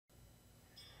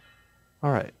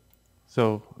Alright,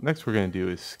 so next we're going to do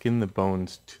is skin the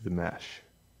bones to the mesh.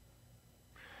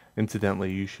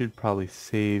 Incidentally, you should probably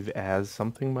save as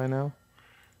something by now.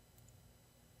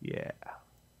 Yeah,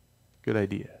 good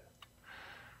idea.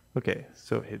 Okay,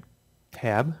 so hit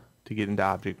Tab to get into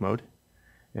object mode,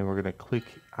 and we're going to click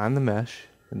on the mesh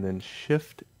and then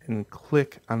shift and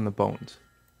click on the bones.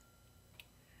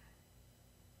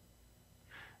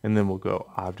 And then we'll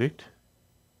go Object,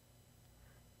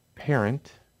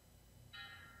 Parent,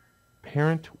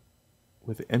 Parent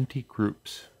with empty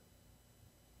groups.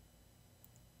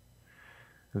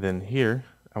 And then here,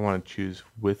 I want to choose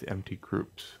with empty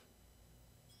groups.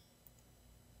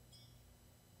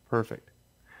 Perfect.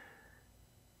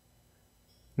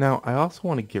 Now, I also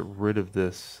want to get rid of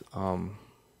this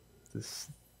this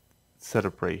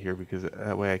setup right here because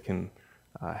that way I can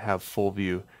have full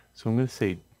view. So I'm going to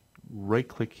say right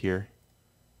click here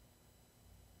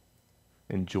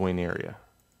and join area.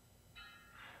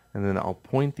 And then I'll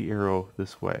point the arrow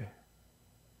this way.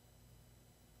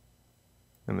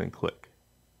 And then click.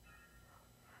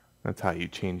 That's how you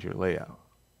change your layout.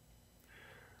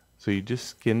 So you just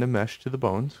skin the mesh to the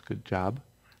bones. Good job.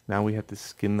 Now we have to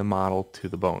skin the model to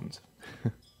the bones.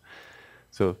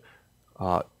 So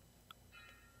I'll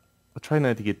try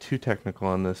not to get too technical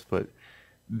on this, but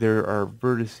there are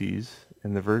vertices,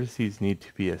 and the vertices need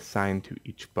to be assigned to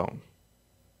each bone.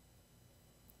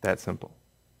 That simple.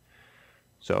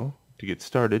 So to get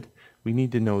started, we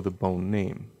need to know the bone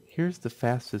name. Here's the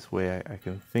fastest way I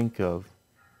can think of,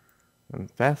 and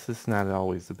fastest is not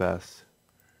always the best.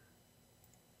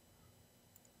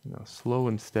 You know, slow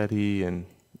and steady and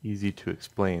easy to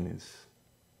explain is,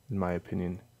 in my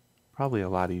opinion, probably a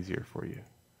lot easier for you.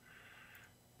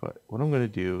 But what I'm going to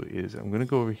do is I'm going to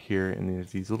go over here, and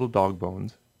there's these little dog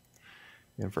bones,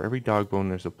 and for every dog bone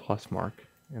there's a plus mark,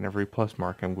 and every plus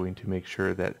mark I'm going to make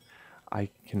sure that I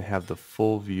can have the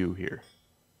full view here.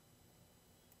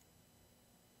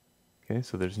 Okay,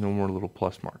 so there's no more little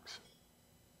plus marks.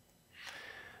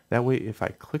 That way if I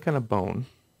click on a bone,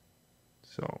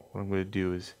 so what I'm going to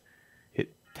do is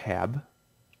hit Tab,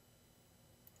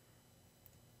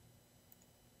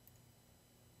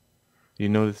 you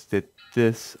notice that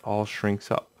this all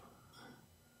shrinks up.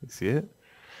 You see it?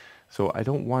 So I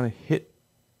don't want to hit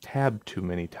Tab too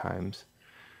many times.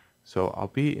 So I'll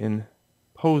be in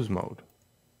pose mode.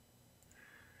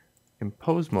 In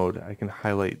pose mode, I can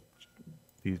highlight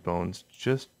these bones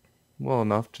just well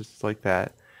enough, just like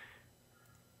that.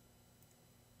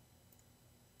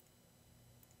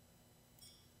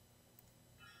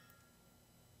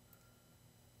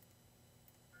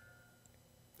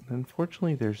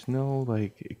 Unfortunately, there's no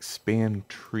like expand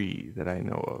tree that I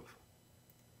know of.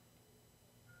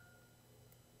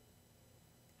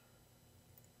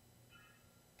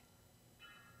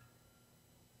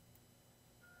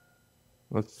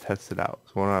 Let's test it out.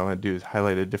 So what I want to do is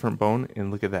highlight a different bone,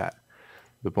 and look at that.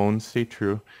 The bones stay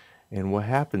true, and what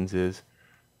happens is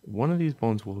one of these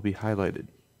bones will be highlighted.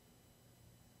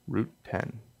 Root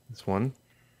 10. This one,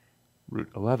 root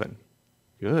 11.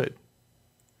 Good.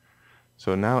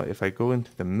 So now if I go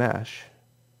into the mesh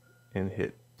and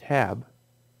hit Tab,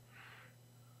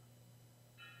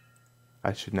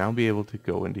 I should now be able to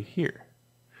go into here.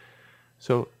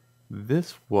 So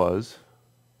this was,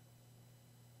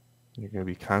 you're going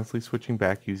to be constantly switching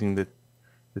back using the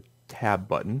Tab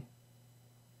button.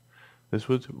 This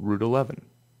was root 11.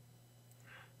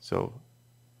 So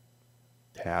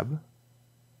Tab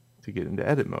to get into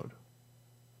edit mode.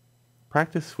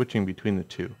 Practice switching between the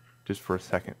two just for a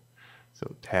second.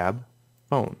 So Tab,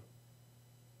 bone.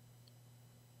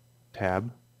 Tab,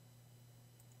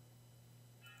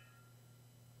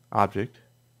 object,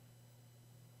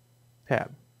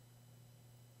 Tab.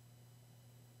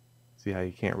 See how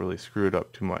you can't really screw it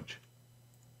up too much.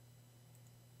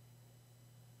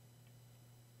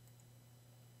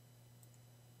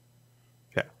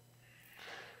 Okay.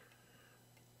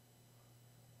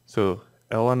 So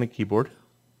L on the keyboard.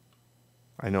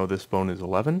 I know this bone is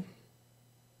 11.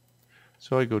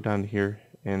 So I go down here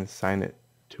and assign it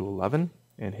to 11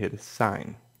 and hit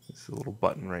assign. This little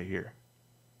button right here.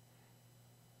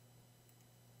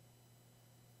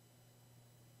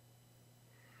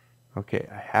 Okay,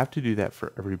 I have to do that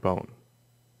for every bone.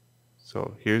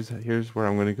 So here's where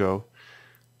I'm going to go.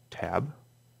 Tab.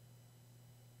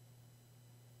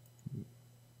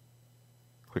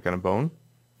 Click on a bone.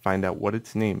 Find out what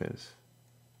its name is.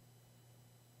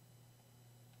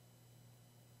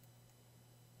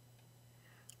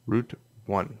 Root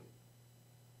 1.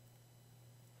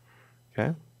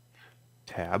 Okay.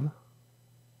 Tab.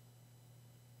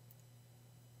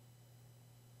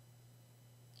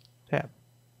 Tab.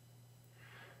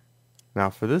 Now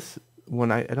for this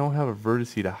when I don't have a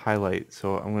vertex to highlight,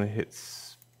 so I'm going to hit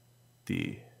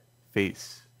the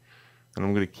face, and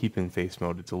I'm going to keep in face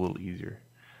mode. It's a little easier.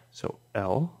 So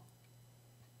L.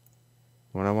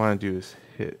 What I want to do is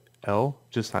hit L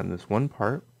just on this one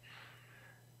part,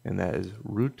 and that is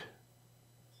root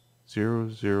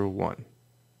 001,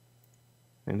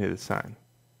 and hit assign.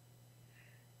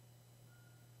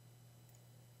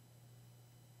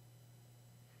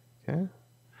 Okay.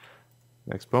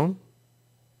 Next bone.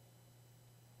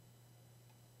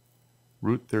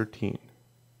 Root 13.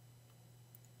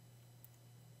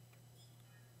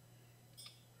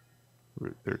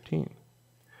 Root 13.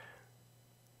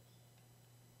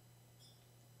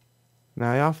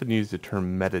 Now I often use the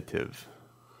term meditative.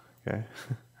 Okay.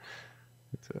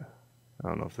 I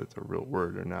don't know if that's a real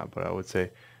word or not, but I would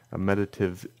say a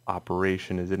meditative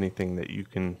operation is anything that you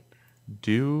can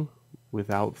do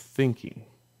without thinking.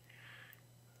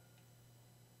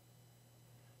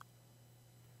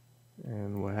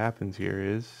 And what happens here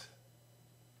is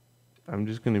I'm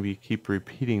just going to keep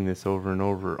repeating this over and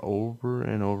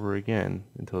over again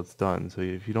until it's done. So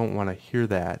if you don't want to hear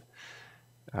that,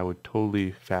 I would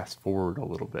totally fast forward a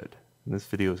little bit. And this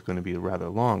video is going to be rather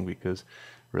long because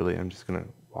really I'm just going to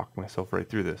walk myself right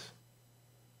through this.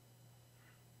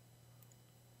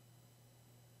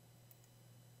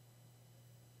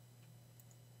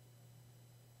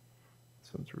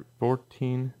 This one's root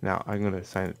 14. Now I'm going to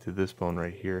assign it to this bone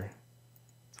right here.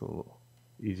 It's a little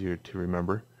easier to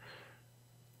remember.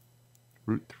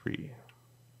 Root 3.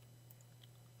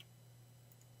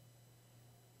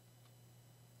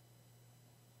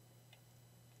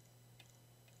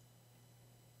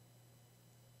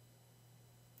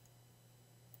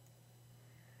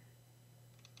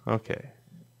 Okay,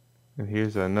 and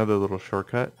here's another little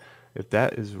shortcut. If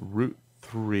that is root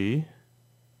 3,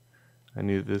 I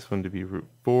need this one to be root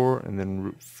 4 and then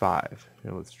root 5.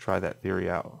 Here, let's try that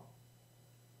theory out.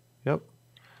 Yep,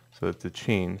 so it's a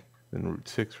chain, then root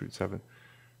 6, root 7.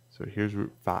 So here's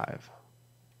root 5.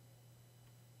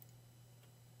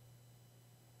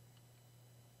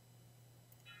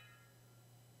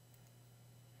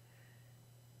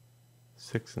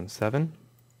 Six and 7.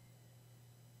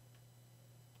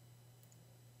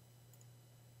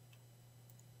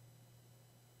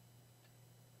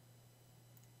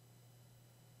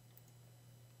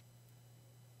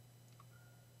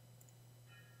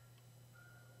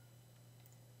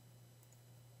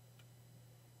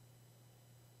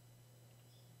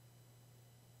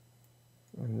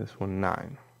 And this one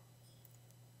 9.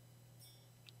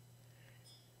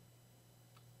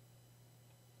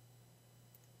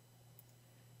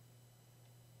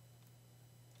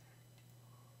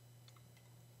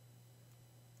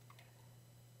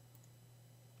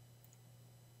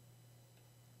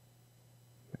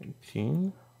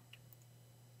 $19.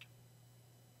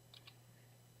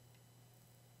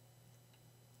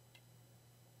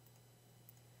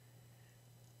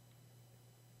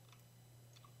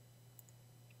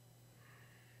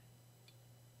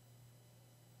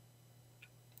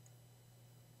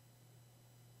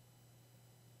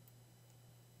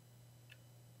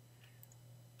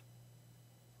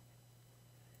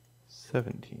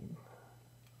 $17.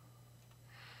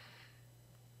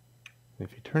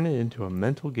 If you turn it into a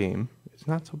mental game, it's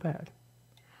not so bad.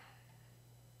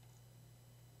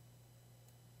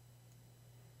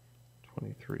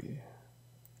 23.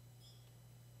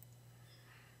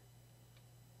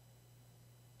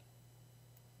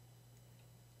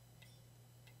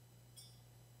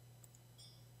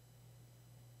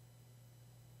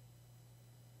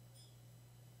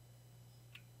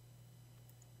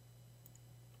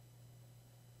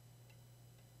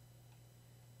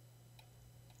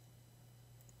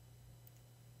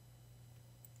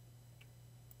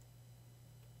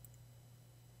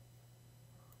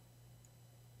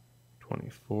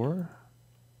 $24.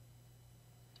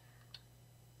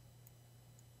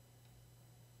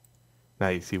 Now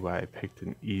you see why I picked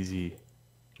an easy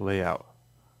layout.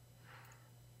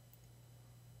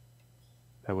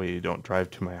 That way you don't drive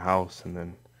to my house and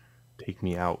then take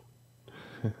me out.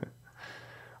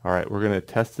 Alright, we're going to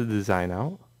test the design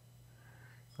out.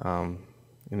 And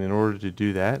in order to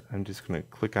do that, I'm just going to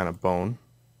click on a bone.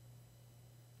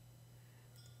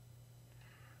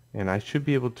 And I should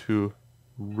be able to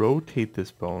rotate this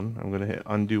bone. I'm going to hit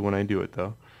undo when I do it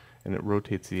though. And it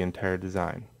rotates the entire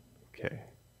design. Okay.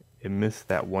 It missed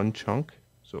that one chunk.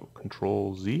 So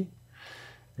Control Z.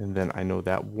 And then I know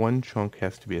that one chunk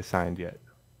has to be assigned yet.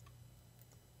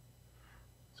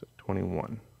 So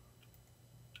 21.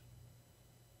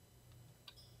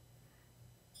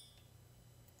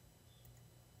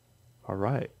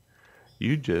 Alright.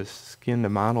 You just skinned a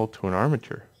model to an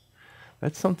armature.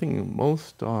 That's something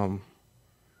most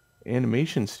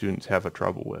animation students have a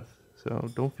trouble with. So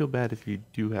don't feel bad if you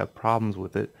do have problems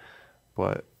with it,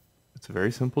 but it's a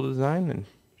very simple design and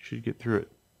you should get through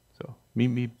it. So meet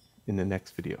me in the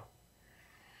next video.